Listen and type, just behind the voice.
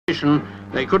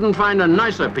They couldn't find a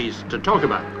nicer piece to talk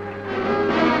about.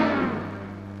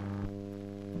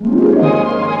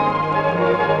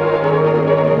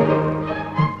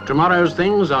 Tomorrow's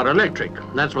things are electric.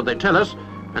 That's what they tell us,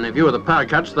 and in view of the power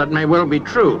cuts, that may well be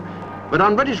true. But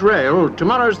on British Rail,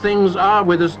 tomorrow's things are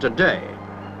with us today.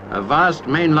 A vast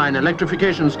mainline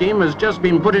electrification scheme has just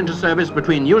been put into service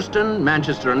between Euston,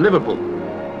 Manchester and Liverpool.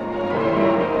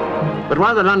 But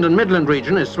while the London Midland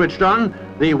region is switched on,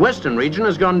 the Western region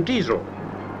has gone diesel.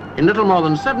 In little more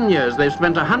than 7 years, they've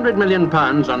spent £100 million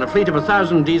on a fleet of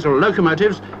 1,000 diesel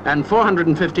locomotives and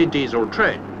 450 diesel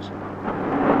trains.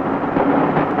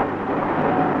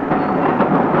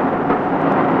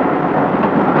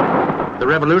 The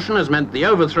revolution has meant the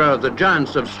overthrow of the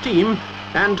giants of steam,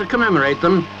 and to commemorate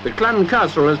them, the Clun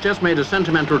Castle has just made a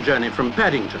sentimental journey from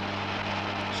Paddington.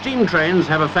 Steam trains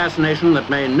have a fascination that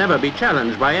may never be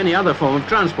challenged by any other form of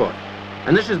transport,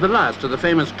 and this is the last of the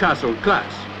famous Castle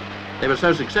class. They were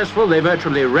so successful they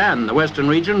virtually ran the Western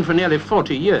region for nearly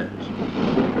 40 years.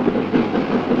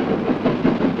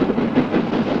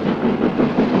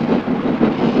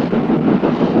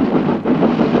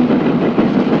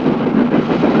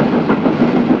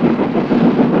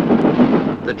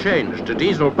 The change to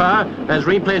diesel power has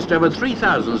replaced over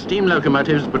 3,000 steam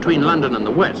locomotives between London and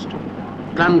the West.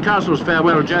 Clun Castle's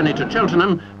farewell journey to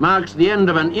Cheltenham marks the end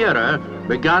of an era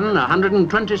begun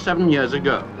 127 years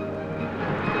ago.